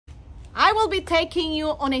I will be taking you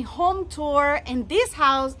on a home tour, and this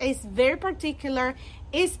house is very particular.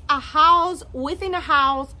 It's a house within a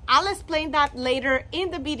house. I'll explain that later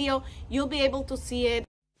in the video. You'll be able to see it.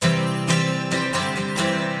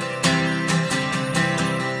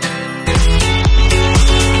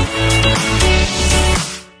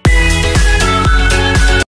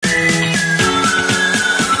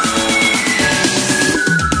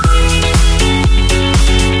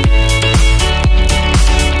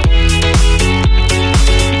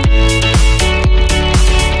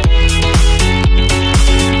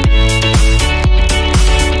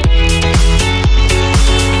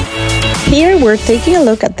 Here we're taking a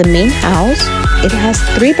look at the main house. It has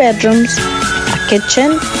 3 bedrooms, a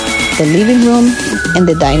kitchen, the living room, and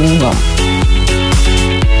the dining room.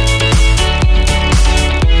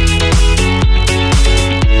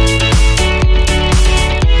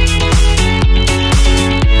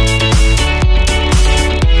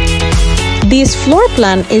 This floor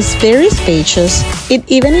plan is very spacious. It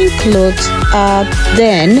even includes a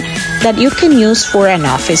den that you can use for an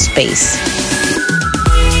office space.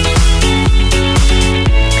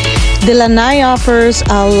 The Lennar offers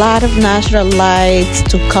a lot of natural lights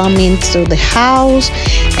to come into the house,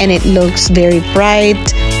 and it looks very bright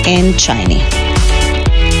and shiny.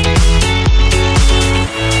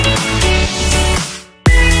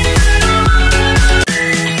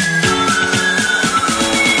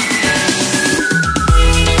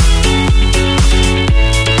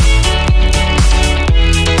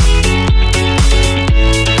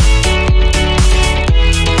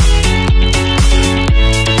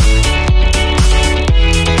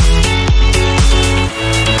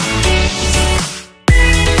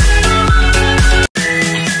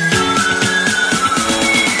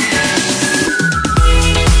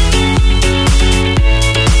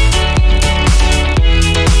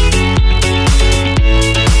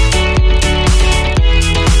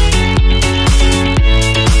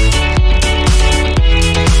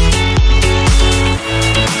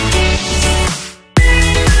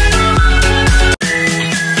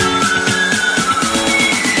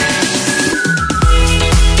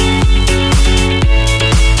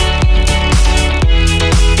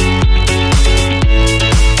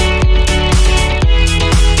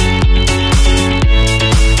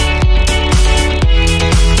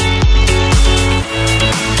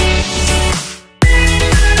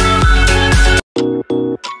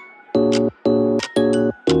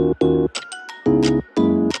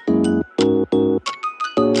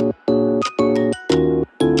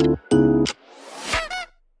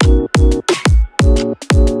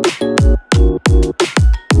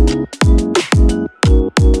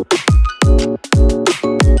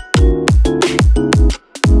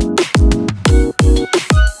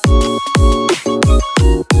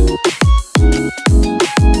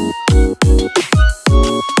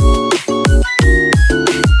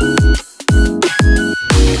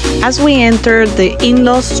 As we enter the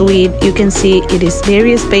in-law suite, you can see it is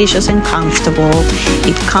very spacious and comfortable.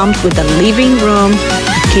 It comes with a living room,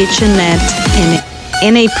 a kitchenette,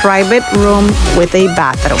 and a private room with a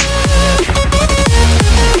bathroom.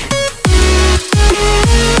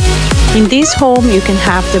 In this home, you can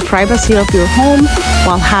have the privacy of your home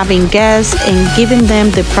while having guests and giving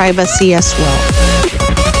them the privacy as well.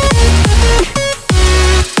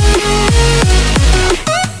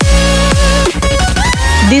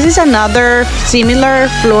 This is another similar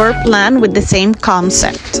floor plan with the same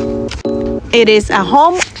concept. It is a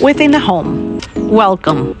home within a home.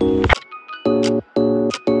 Welcome.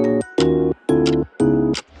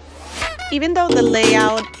 Even though the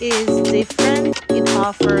layout is different, it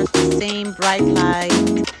offers the same bright light.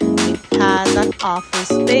 It has an office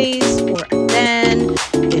space or a den,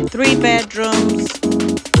 the 3 bedrooms,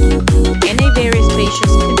 and a very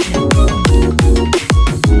spacious kitchen.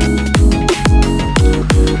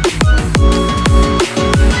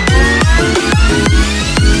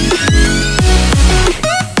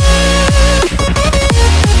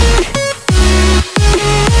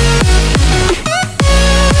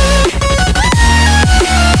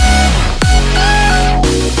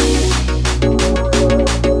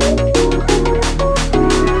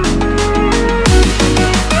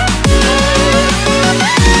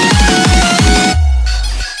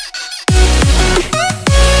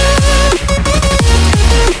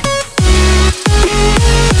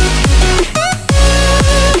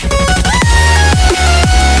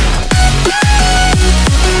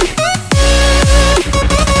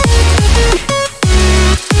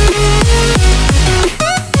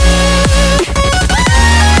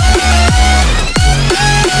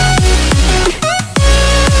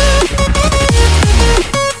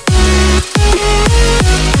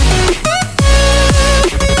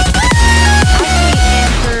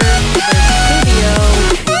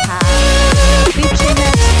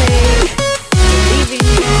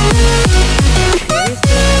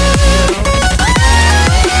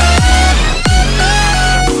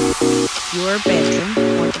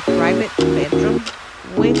 bedroom or the private bedroom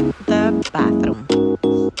with the bathroom.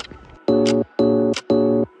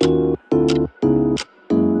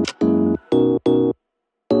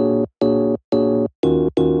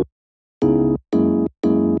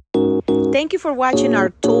 Thank you for watching our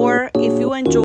tour. If you enjoyed